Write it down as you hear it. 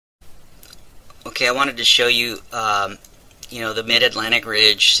Okay, I wanted to show you, the Mid-Atlantic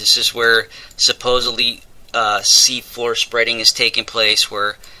Ridge. This is where supposedly sea floor spreading is taking place,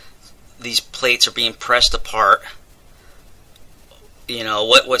 where these plates are being pressed apart. You know,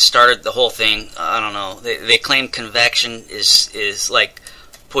 what started the whole thing, I don't know. They claim convection is like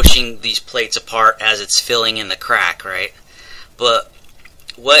pushing these plates apart as it's filling in the crack, right? But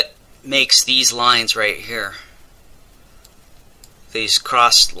what makes these lines right here, these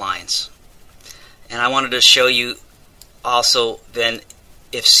cross lines? And I wanted to show you also then,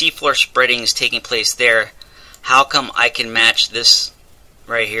 if seafloor spreading is taking place there, how come I can match this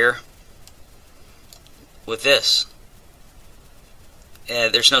right here with this?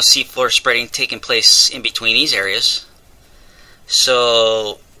 There's no seafloor spreading taking place in between these areas.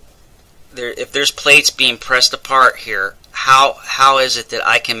 So if there's plates being pressed apart here, how is it that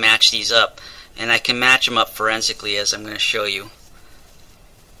I can match these up? And I can match them up forensically, as I'm going to show you.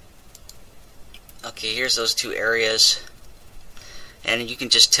 Okay, here's those two areas, and you can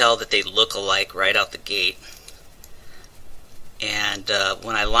just tell that they look alike right out the gate. And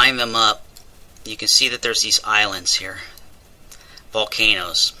when I line them up, you can see that there's these islands here,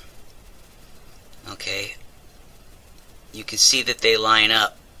 volcanoes. Okay, you can see that they line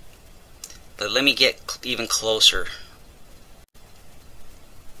up, but let me get even closer.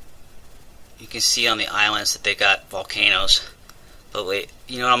 You can see on the islands that they got volcanoes. But wait,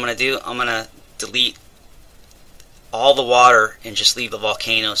 you know what I'm going to do? I'm going to delete all the water and just leave the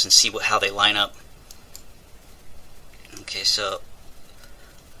volcanoes and see how they line up. Okay, so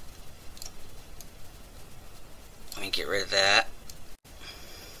let me get rid of that.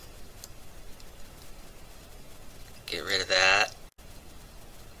 Get rid of that.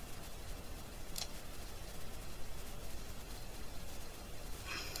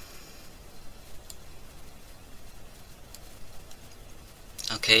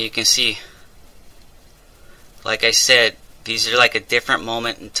 Okay, you can see, like I said, these are like a different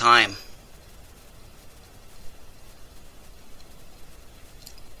moment in time.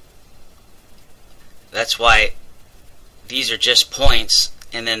 That's why these are just points,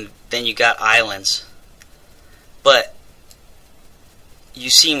 and then you got islands. But you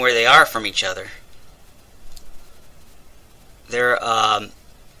see where they are from each other. They're, I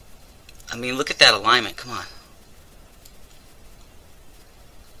mean, look at that alignment, come on.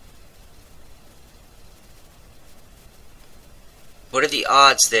 What are the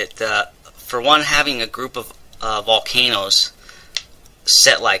odds that, for one, having a group of volcanoes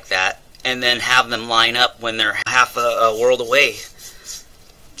set like that, and then have them line up when they're half a world away?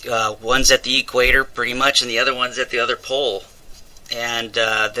 One's at the equator, pretty much, and the other one's at the other pole. And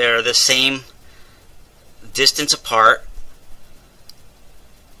they're the same distance apart,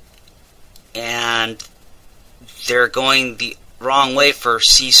 and they're going the wrong way for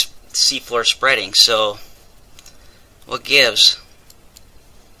seafloor spreading. So, what gives?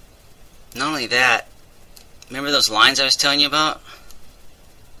 Not only that, remember those lines I was telling you about?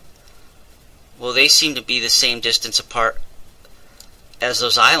 Well, they seem to be the same distance apart as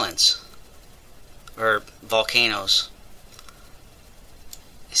those islands, or volcanoes.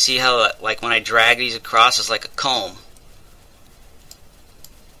 See how, like, when I drag these across, it's like a comb.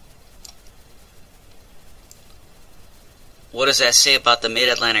 What does that say about the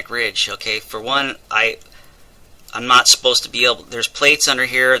Mid-Atlantic Ridge? Okay, for one, I'm not supposed to be able, there's plates under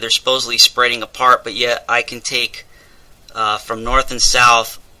here, they're supposedly spreading apart, but yet I can take from north and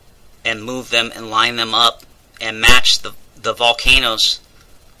south and move them and line them up and match the volcanoes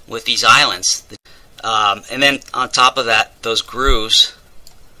with these islands. And then on top of that, those grooves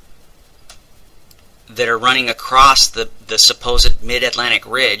that are running across the supposed Mid-Atlantic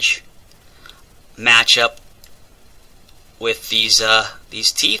Ridge match up with these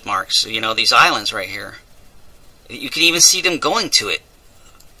teeth marks, you know, these islands right here. You can even see them going to it.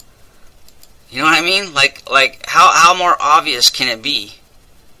 You know what I mean? Like how more obvious can it be?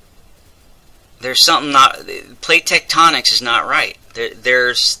 There's something not. Plate tectonics is not right.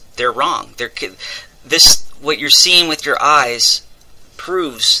 They're wrong. What you're seeing with your eyes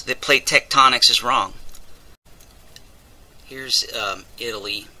proves that plate tectonics is wrong. Here's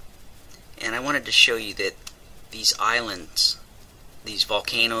Italy, and I wanted to show you that these islands, these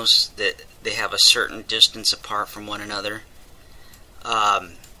volcanoes, that they have a certain distance apart from one another,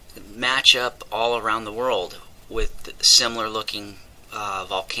 match up all around the world with similar looking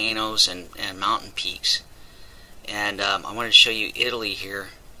volcanoes and mountain peaks. And I wanted to show you Italy here,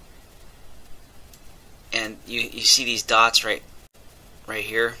 and you see these dots right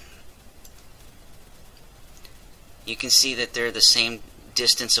here. You can see that they're the same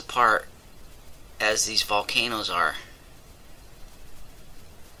distance apart as these volcanoes are.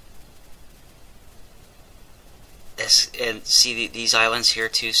 and see these islands here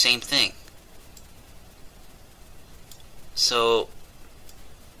too, same thing. So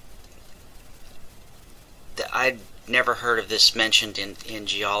I'd never heard of this mentioned in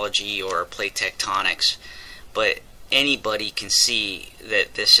geology or plate tectonics, but anybody can see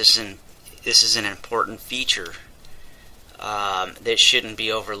that this is an important feature that shouldn't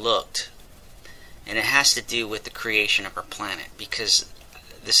be overlooked, and it has to do with the creation of our planet, because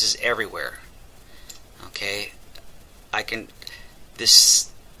this is everywhere. Okay,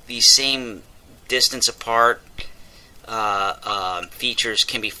 these same distance apart features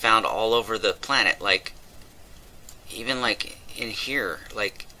can be found all over the planet, like even like in here,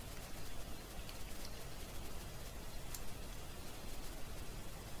 like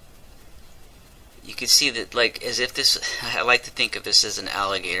you can see that, like, as if this, I like to think of this as an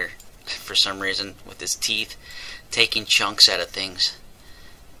alligator for some reason, with its teeth taking chunks out of things,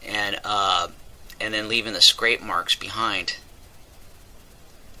 and then leaving the scrape marks behind.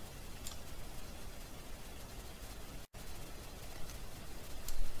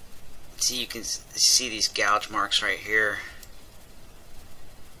 See, you can see these gouge marks right here.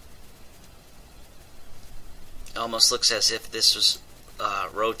 It almost looks as if this was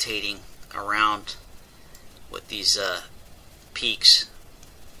rotating around with these peaks.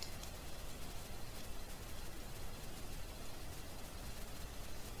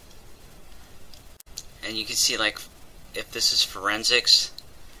 And you can see, like, if this is forensics,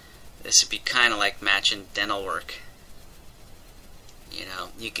 this would be kind of like matching dental work. You know,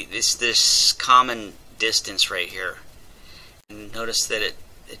 this common distance right here. And notice that it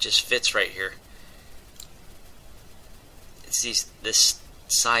just fits right here. It's this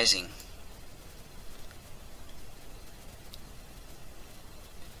sizing.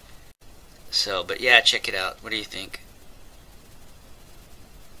 So, but yeah, check it out. What do you think?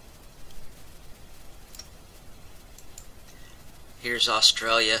 Here's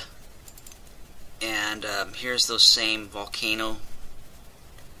Australia, and here's those same volcano.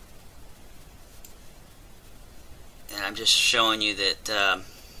 And I'm just showing you that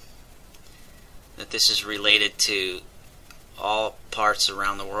that this is related to all parts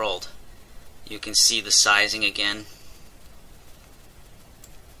around the world. You can see the sizing again.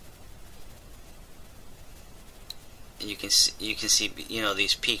 And you can see, you know,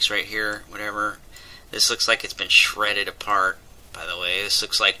 these peaks right here, whatever. This looks like it's been shredded apart, by the way. This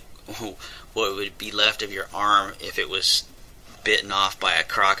looks like what would be left of your arm if it was bitten off by a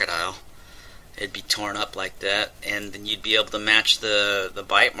crocodile. It'd be torn up like that, and then you'd be able to match the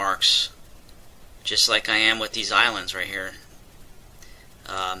bite marks, just like I am with these islands right here.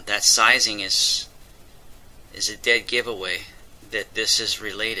 That sizing is a dead giveaway that this is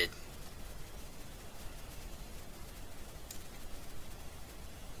related.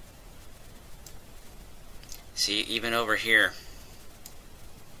 See, even over here,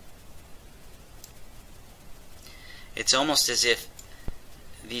 it's almost as if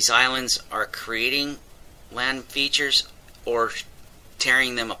these islands are creating land features or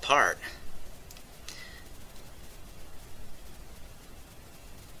tearing them apart.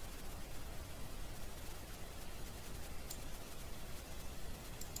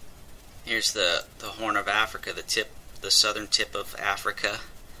 Here's the Horn of Africa, the southern tip of Africa,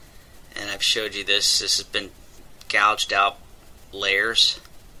 and I've showed you this. This has been gouged out layers,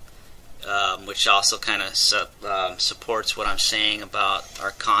 which also kind of supports what I'm saying about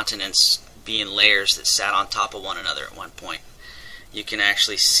our continents being layers that sat on top of one another at one point. You can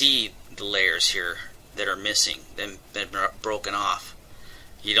actually see the layers here that are missing, been broken off.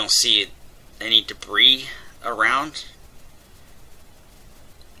 You don't see any debris around,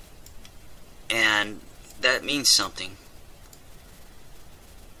 and that means something.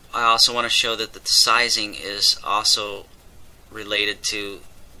 I also want to show that the sizing is also related to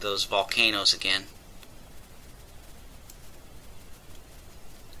those volcanoes again.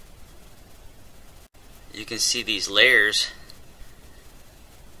 You can see these layers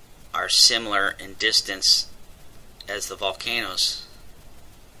are similar in distance as the volcanoes.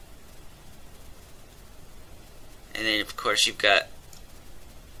 And then of course you've got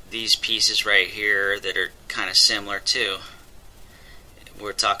these pieces right here that are kind of similar too.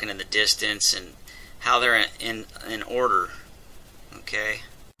 We're talking in the distance and how they're in order. Okay,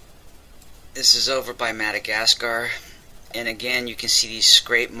 this is over by Madagascar, and again you can see these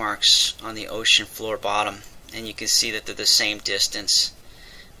scrape marks on the ocean floor bottom, and you can see that they're the same distance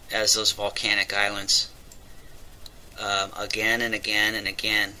as those volcanic islands, again and again and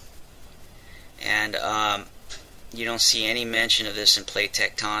again. And you don't see any mention of this in plate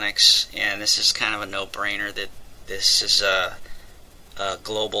tectonics, and this is kind of a no-brainer that this is a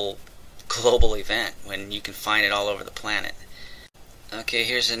global global event when you can find it all over the planet. Okay,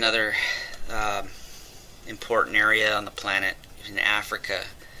 here's another important area on the planet in Africa.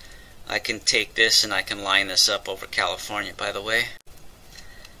 I can take this and I can line this up over California, by the way.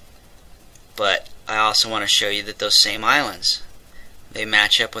 But I also want to show you that those same islands, they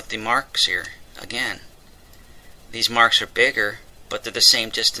match up with the marks here again. These marks are bigger, but they're the same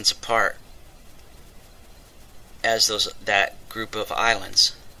distance apart as that group of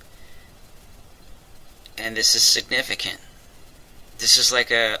islands. And this is significant. This is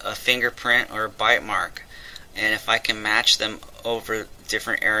like a fingerprint or a bite mark. And if I can match them over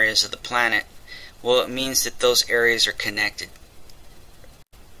different areas of the planet, well, it means that those areas are connected.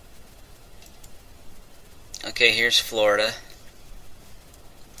 Okay, here's Florida.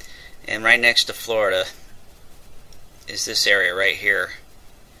 And right next to Florida is this area right here.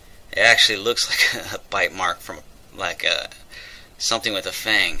 It actually looks like a bite mark from like something with a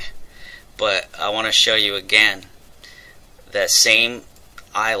fang. But I want to show you again that same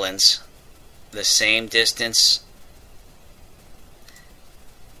islands, the same distance,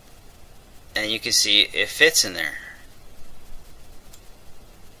 and you can see it fits in there.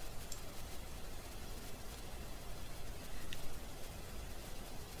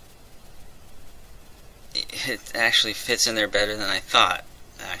 It actually fits in there better than I thought.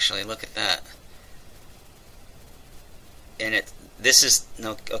 Actually, look at that. And this is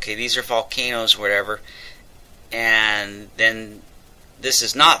no, okay, these are volcanoes, whatever, and then this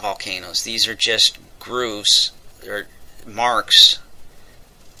is not volcanoes. These are just grooves or marks,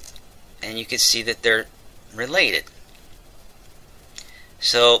 and you can see that they're related.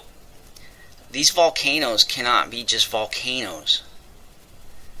 So these volcanoes cannot be just volcanoes.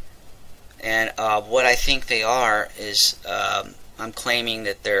 And what I think they are is, I'm claiming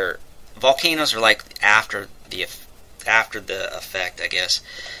that they're volcanoes are like after the effect, I guess.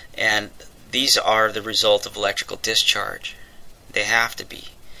 And these are the result of electrical discharge. They have to be,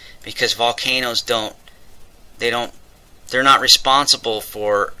 because volcanoes they're not responsible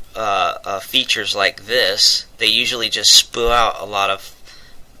for features like this. They usually just spew out a lot of,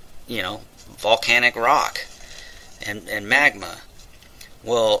 volcanic rock and magma.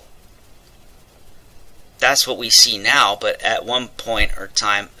 Well, that's what we see now, but at one point or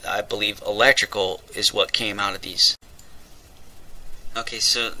time, I believe electrical is what came out of these. Okay,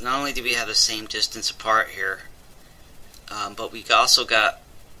 so not only do we have the same distance apart here, but we also got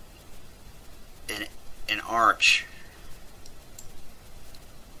an arch.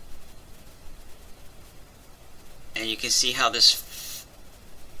 And you can see how this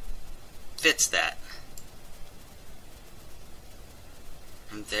fits that.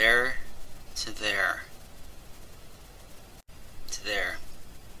 From there to there. To there.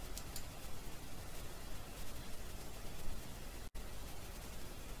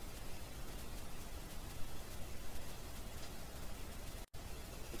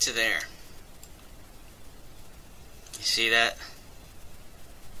 To there. You see that?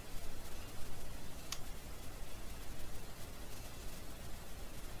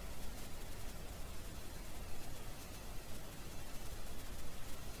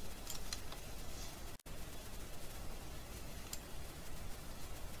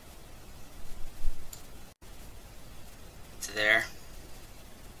 To there.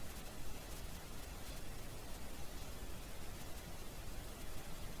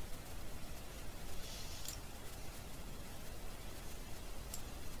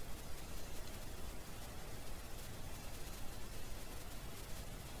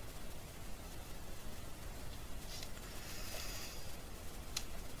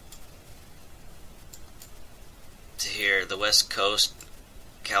 To here, the west coast,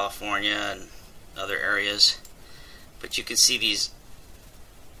 California and other areas. But you can see these,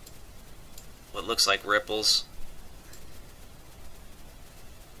 what looks like ripples.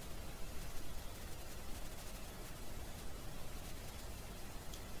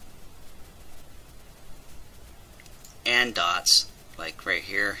 And dots, like right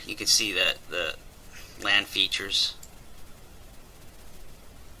here. You can see that the land features.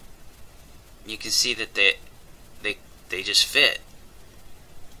 You can see that they just fit.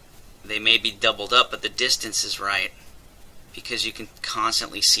 They may be doubled up, but the distance is right, because you can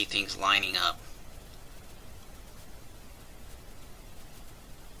constantly see things lining up.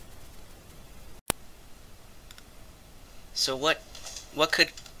 So what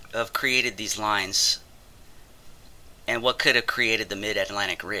could have created these lines, and what could have created the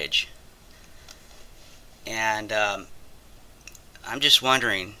Mid-Atlantic Ridge? And I'm just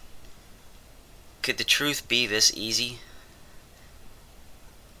wondering, could the truth be this easy?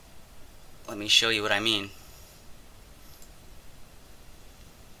 Let me show you what I mean.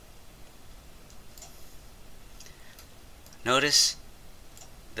 Notice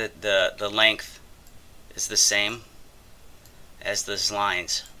that the length is the same as those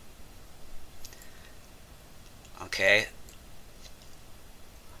lines. Okay.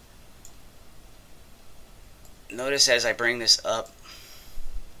 Notice as I bring this up,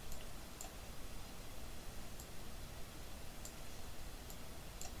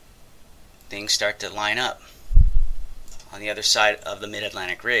 things start to line up on the other side of the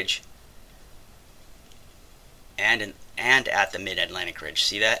Mid-Atlantic Ridge and at the Mid-Atlantic Ridge.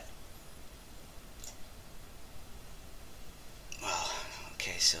 See that? Well,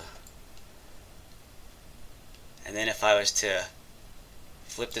 okay, so and then if I was to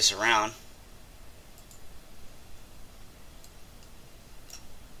flip this around,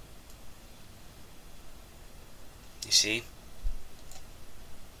 you see?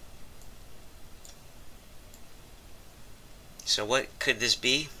 So what could this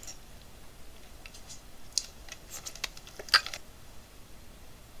be?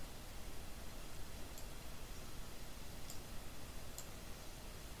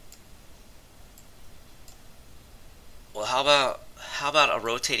 Well, how about a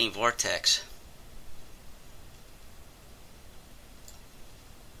rotating vortex?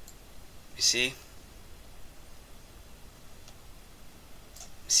 You see?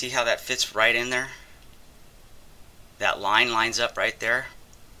 See how that fits right in there? That line lines up right there.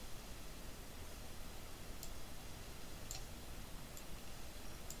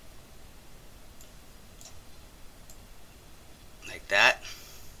 Like that.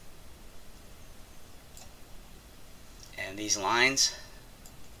 And these lines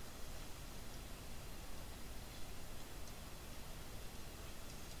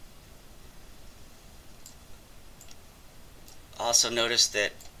also notice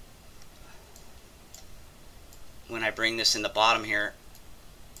that when I bring this in the bottom here,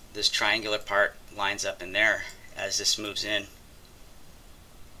 this triangular part lines up in there as this moves in.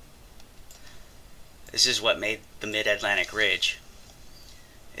 This is what made the Mid-Atlantic Ridge.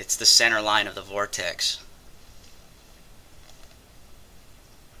 It's the center line of the vortex.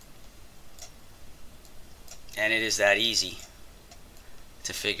 And it is that easy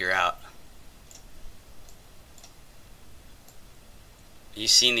to figure out. You've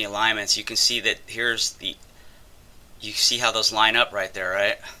seen the alignments. You can see that here's the, you see how those line up right there,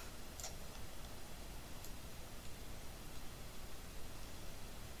 right?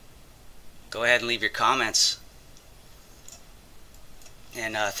 Go ahead and leave your comments.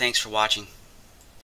 And thanks for watching.